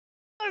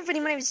everybody,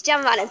 my name is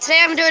Jamvan, and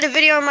today I'm doing a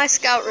video in my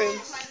scout room.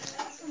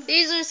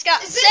 These are the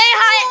scouts. Say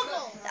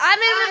hi! I'm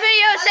in the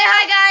video, say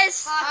hi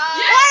guys!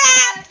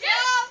 Hi.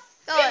 Yeah.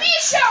 Give me a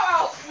shout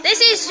out!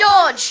 This is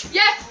George.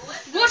 Yeah,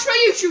 watch my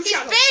YouTube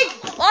channel. Big!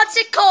 What's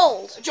it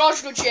called?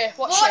 George Goodyear.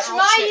 Watch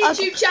my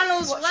YouTube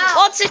channel as well.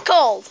 What's it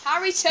called?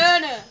 Harry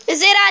Turner.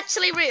 Is it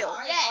actually real?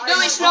 Yeah.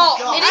 No, it's not.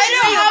 It is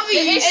don't real. have a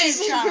It YouTube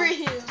is channel.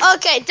 real.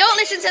 Okay, don't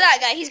listen to that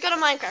guy. He's got a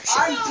Minecraft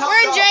channel.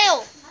 We're in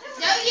jail.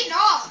 No, you're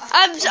not.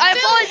 I'm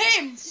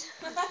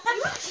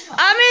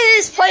in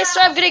this place, so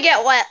I'm gonna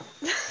get wet.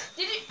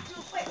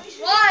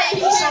 Why?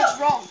 That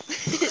sounds wrong.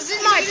 This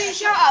is my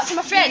shout out to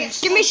my friends.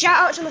 Give me a shout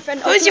out to my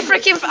friend. Who's your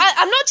freaking?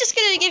 I'm not just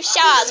gonna give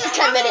shout outs for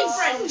 10 minutes.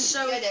 Do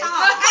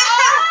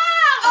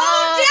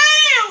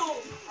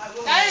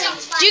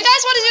you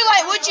guys want to do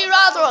like Would You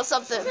Rather or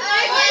something?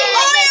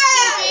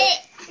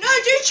 No,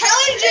 do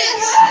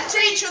challenges to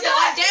each other,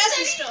 like dares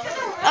and stuff.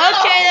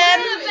 Okay then.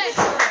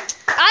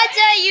 I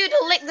dare you to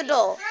lick the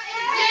door.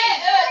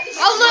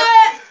 Oh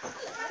look!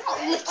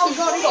 Oh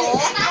god,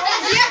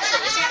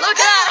 Look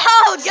at that.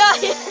 Oh god.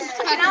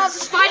 now it's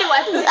a spider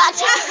web. That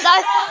tastes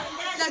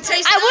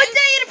I would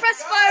dare you to press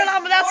the fire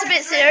alarm, but that's a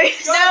bit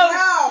serious. No.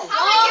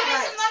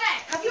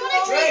 Have you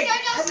all drink?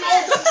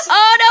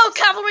 Oh no,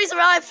 cavalry's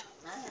arrived.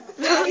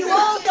 Have you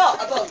all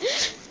got a book?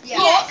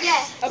 Yeah.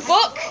 A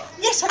book?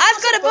 Yes,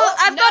 I've got a book.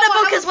 I've got a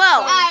book as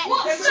well. Go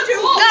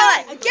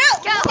on. Go.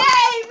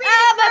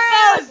 Ah, my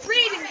phone.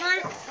 Reading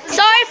group.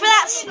 Sorry for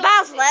that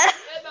spaz there.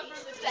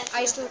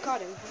 Are you still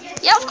recording?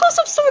 Yeah, of course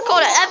I'm still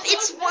recording.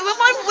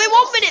 We're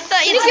 1 minute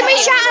 30. Can you give me a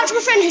shout out to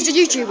my friend who's a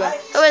YouTuber?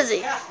 Who is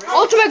he?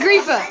 Ultimate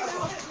Griefer.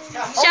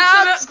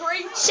 Shout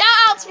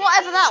out to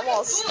whatever that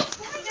was.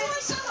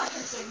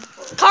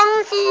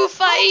 Kung Fu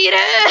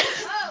Fighter.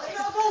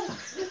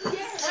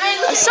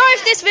 I'm sorry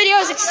if this video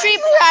is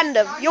extremely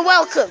random. You're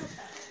welcome.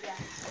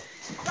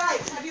 Right,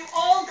 have you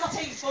all got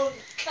a book?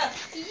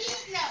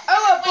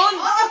 Oh, a bun.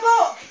 Not a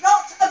book,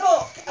 not a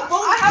book. A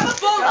book. I have a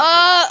bun.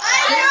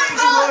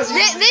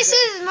 This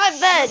is my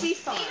bed.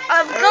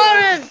 I've got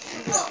a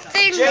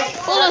thing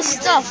full of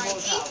stuff.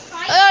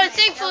 I got a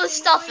thing full of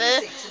stuff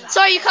here.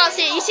 Sorry you can't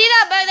see it. You see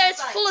that bed there?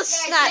 It's full of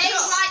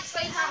snacks.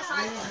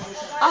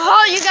 I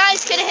hope you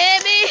guys can hear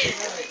me.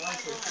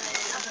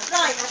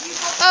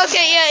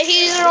 Okay, yeah,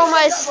 these are all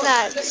my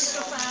snacks.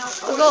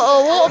 I've got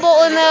a water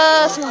bottle in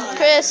there, some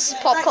crisps,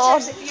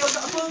 popcorn.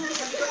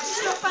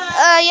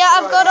 Yeah,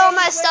 I've got all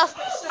my stuff.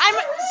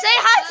 Say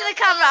hi to the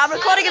camera. I'm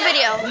recording a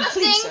video.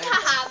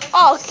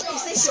 Oh,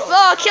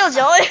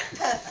 Killjoy.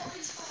 Okay.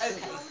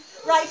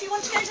 Right, if you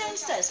want to go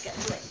downstairs, get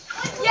the link.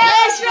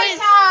 Yes,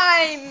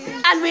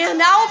 time. And we are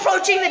now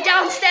approaching the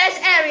downstairs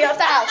area of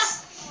the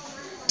house.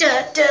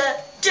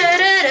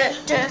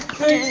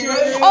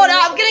 Oh no,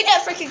 I'm gonna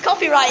get freaking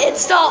copyrighted.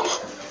 Stop.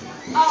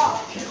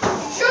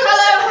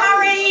 Hello,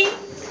 Harry.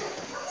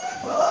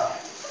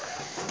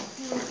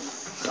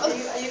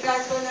 Are you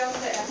guys going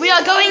downstairs? We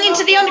are going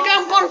into the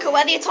underground bunker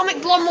where the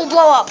atomic bomb will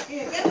blow up.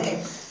 Wait,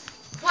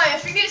 I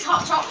think it's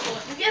hot chocolate.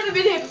 Have you ever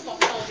been here before?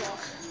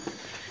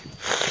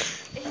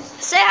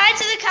 Say hi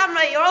to the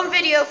camera. You're on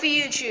video for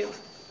YouTube.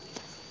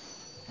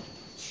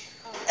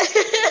 Did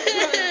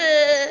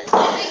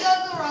we go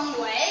the wrong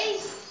way?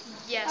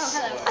 Yes.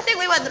 I think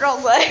we went the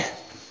wrong way.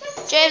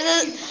 James,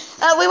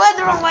 we went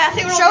the wrong way. I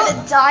think we're all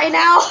gonna die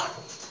now.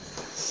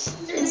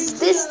 Is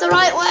this the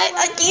right way?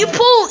 You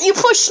pull, you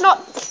push,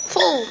 not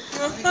pull.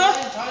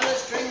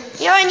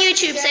 You're on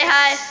YouTube. Say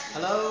hi.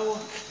 Hello.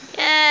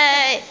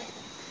 Yay!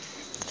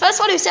 First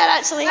one who said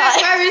actually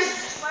hi. Where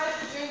is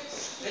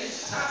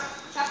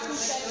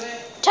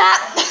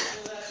Tap.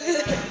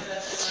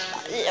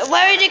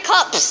 Where are the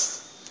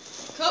cups?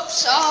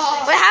 cups?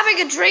 Oh. We're having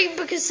a drink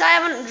because I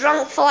haven't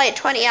drunk for like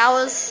 20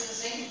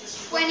 hours.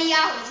 20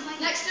 hours.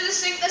 Next to the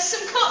sink, there's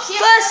some cups.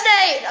 First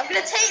aid. I'm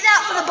gonna take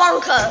that for the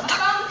bunker. I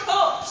found the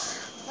cups.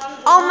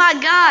 Oh my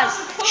God.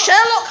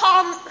 Sherlock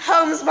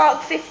Holmes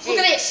Mark 50. Look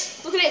at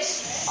this. Look at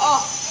this.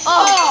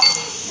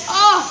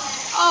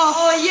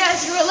 Oh,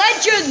 yes, you're a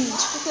legend.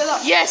 Look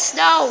at that. yes.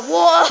 Now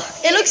water.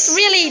 It looks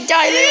really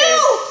diluted.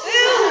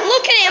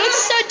 Look at it. It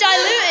looks so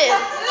diluted.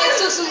 It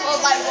doesn't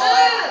look like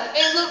water.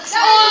 It looks.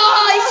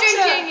 He's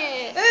drinking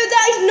it.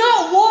 That is not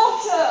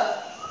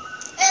water.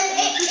 Um,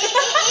 It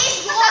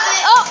is water.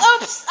 Oh,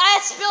 oops! I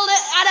spilled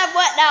it and I'm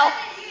wet now.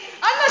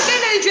 I'm not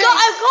gonna drink.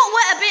 I've got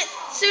wet a bit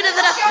sooner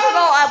than I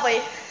thought, have we?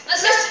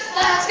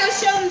 Let's go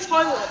show them the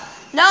toilet.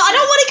 No, I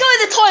don't want to go in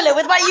the toilet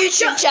with my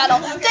YouTube channel.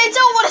 They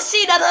don't want to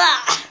see none of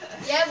that.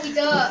 Yeah, we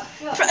do.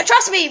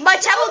 Trust me, my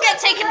channel will get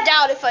taken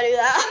down if I do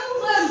that.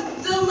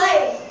 The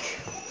lake.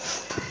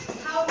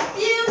 How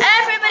beautiful.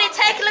 Everybody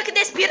take a look at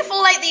this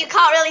beautiful lake that you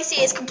can't really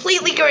see. It's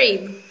completely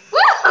green.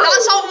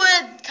 That's what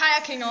we're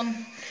kayaking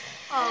on.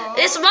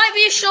 This might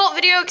be a short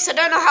video because I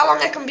don't know how long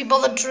I can be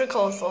bothered to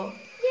record for.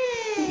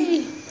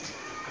 Yay.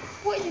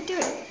 What are you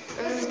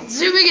doing?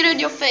 Zooming it in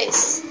your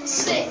face.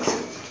 Sick.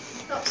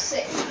 Not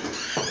sick.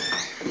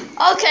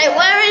 Okay,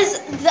 where is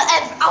the...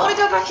 I want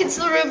to go back into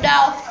the room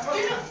now.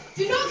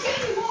 Do not get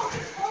any water.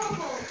 It's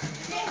horrible.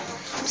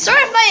 I'm Sorry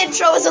if my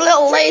intro was a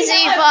little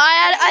lazy, but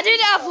I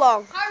didn't have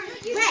long.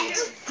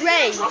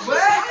 Ray.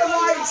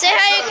 Say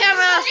hi to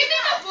camera.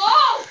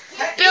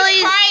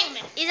 Billy's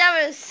he's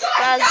having a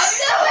spaz.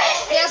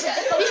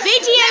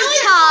 Video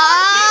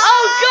time.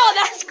 Oh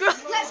god, that's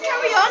gross. Let's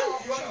carry on.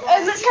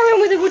 Let's carry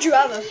on with the would you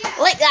rather.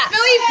 Lick that.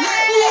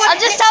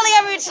 I'm just telling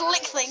everyone to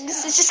lick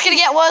things. It's just gonna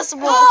get worse and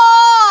worse.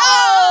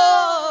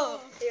 Oh!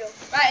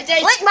 Right,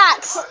 Dave. Lick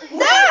Max.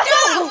 No!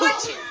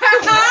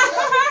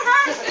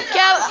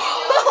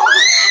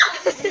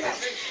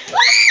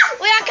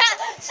 Wait, I can't.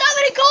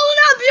 Somebody call an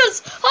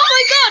ambulance. Oh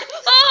my god.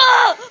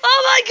 Oh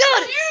my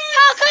god.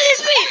 How could this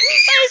be?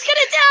 He's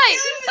gonna die.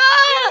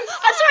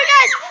 I'm sorry,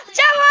 guys.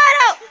 Jam right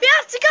out. We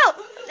have to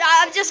go.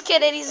 I'm just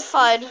kidding. He's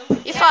fine.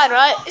 You're fine,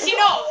 right? Is he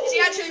not? Is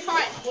he actually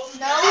fine?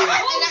 No.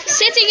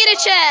 Sitting in a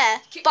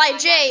chair by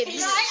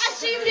James. I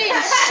assumed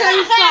it's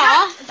so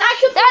far.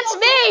 That's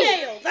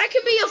me. That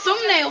could be your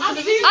thumbnail for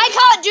the video. I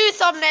can't do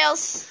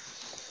thumbnails.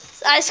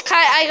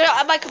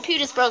 My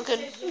computer's broken.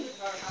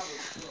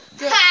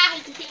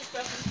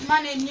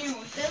 My name new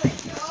one.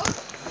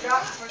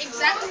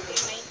 Exactly,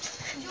 mate.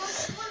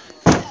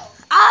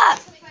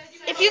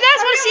 If you guys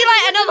want to see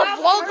like another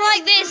vlog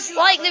like this,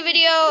 like the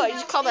video and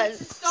just comment.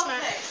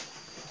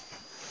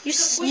 You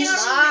We are in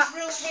this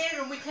room here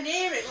and we can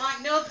hear it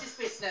like nobody's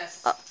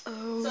business. So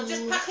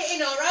just pack it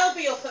in or I'll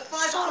be up at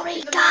 5 o'clock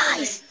in the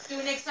morning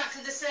doing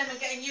exactly the same and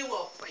getting you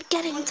up. We're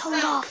getting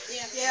told off.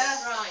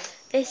 Yeah, right.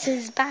 This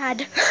is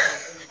bad.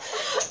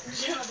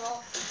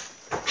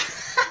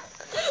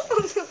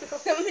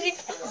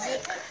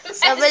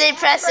 Somebody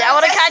press it. I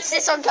want to catch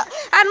this on camera.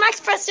 And Max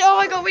pressed it. Oh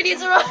my god, we need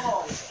to run.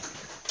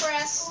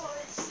 Press.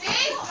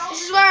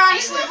 This is where I'm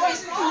sleeping.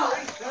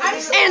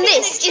 And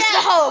this is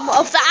the home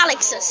of the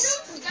Alexes.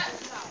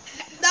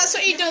 That's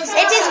what he does.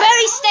 It is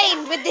very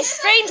stained with this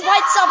strange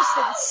white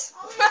substance.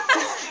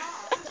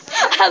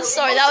 I'm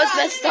sorry, that was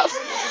messed up.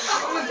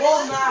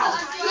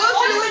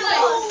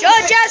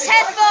 Georgia's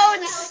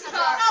headphones.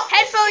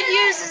 Headphone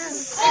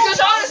users. Because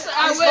honestly,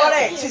 I will. Got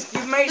it. You've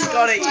made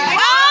got it. Oh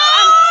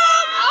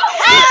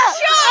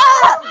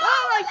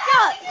my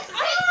god!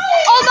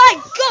 Oh my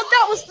god,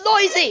 that was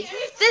noisy.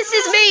 This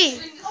is me.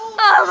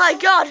 Oh my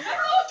god.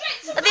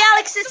 The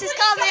Alexis is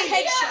coming.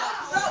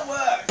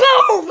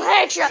 Boom!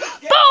 Headshot.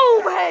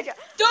 Boom! Headshot.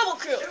 Double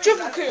kill.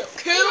 Triple kill.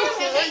 Kill.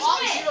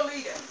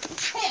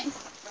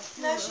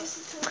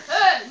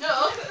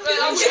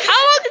 How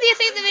long do you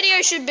think the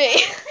video should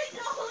be?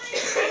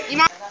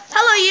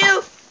 Hello,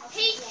 you.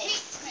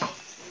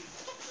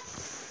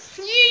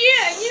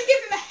 Yeah, you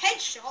give him a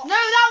headshot. No,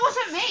 that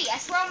wasn't me. I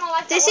swear on my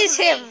life. This is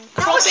him.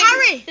 That was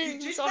Harry.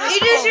 He's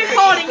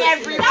recording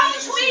everyone. That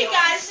was me,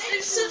 guys.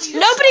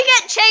 Nobody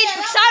get changed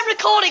because I'm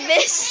recording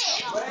this.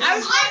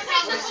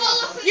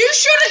 You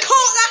should have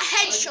caught that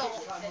headshot.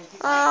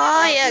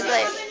 Oh, yeah,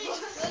 great.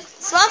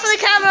 Smile for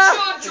the camera.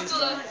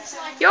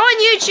 You're on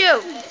YouTube.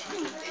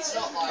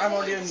 I'm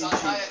already on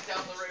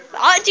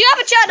YouTube. Do you have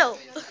a channel?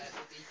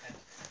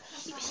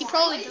 He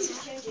probably doesn't.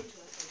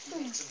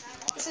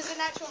 This is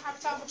an actual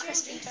habitat for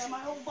Christian, so my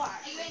whole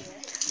back in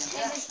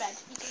his bed.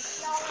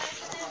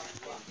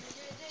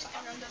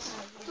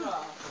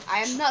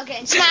 I am not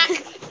getting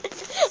smacked.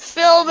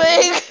 Filming.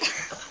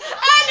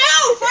 I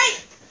know!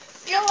 Wait!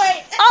 Go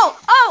away. Oh,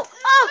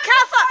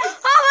 can't fight.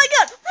 Oh my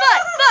god.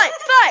 Fight.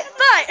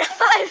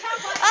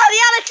 Oh, the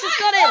Alex has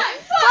got in.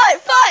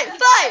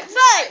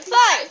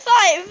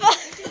 Fight.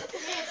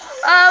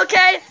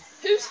 Okay.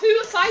 Who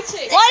are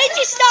fighting? Why did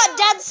you start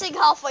dancing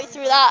halfway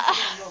through that?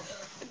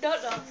 I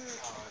don't know.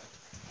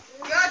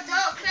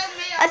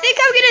 I think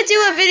I'm going to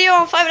do a video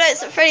on Five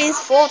Nights at Freddy's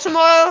 4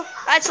 tomorrow.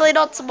 Actually,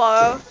 not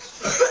tomorrow.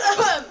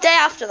 Day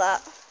after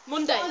that.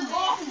 Monday.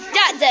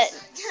 That day.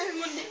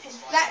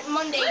 That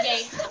Monday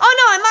day. Oh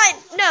no, I might.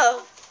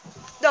 No,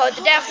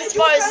 the day after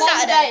tomorrow is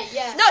Saturday.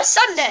 Yeah. No,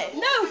 Sunday.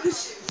 No,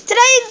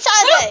 Today is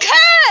Saturday. who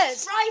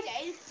cares?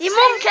 Friday. Your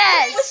mum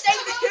cares. We're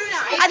staying for 2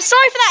 nights. I'm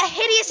sorry for that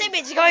hideous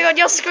image going on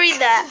your screen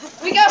there.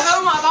 We go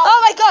home at about.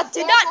 Oh my god,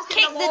 do not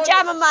kick the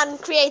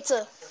Jammerman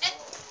creator.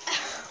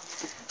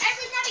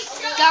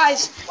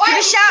 Guys, give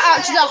a shout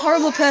out to that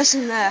horrible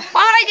person there.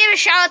 Why would I give a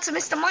shout out to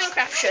Mr.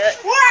 Minecraft shirt?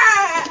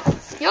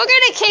 You're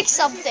gonna kick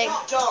something.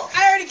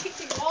 I already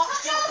kicked him.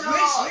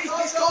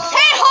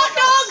 Hey, hot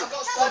dog!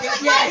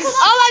 Yes.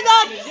 Oh my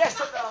god!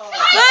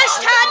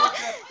 First hand,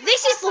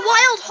 this is the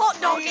wild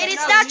hot dog in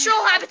its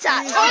natural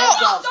habitat. What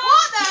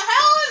the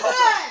hell is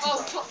that?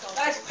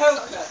 That's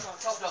Poker.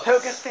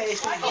 Poker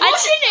face.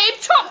 What's your name?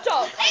 Top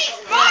Dog.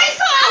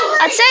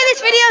 I'd say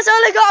this video's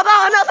only got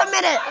about another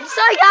minute. I'm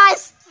sorry,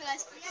 guys.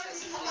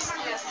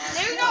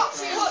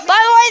 By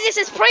the way, this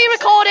is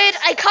pre-recorded.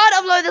 I can't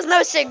upload. There's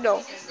no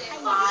signal.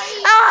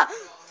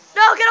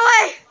 No, get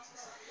away!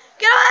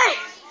 Get away!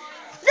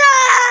 No!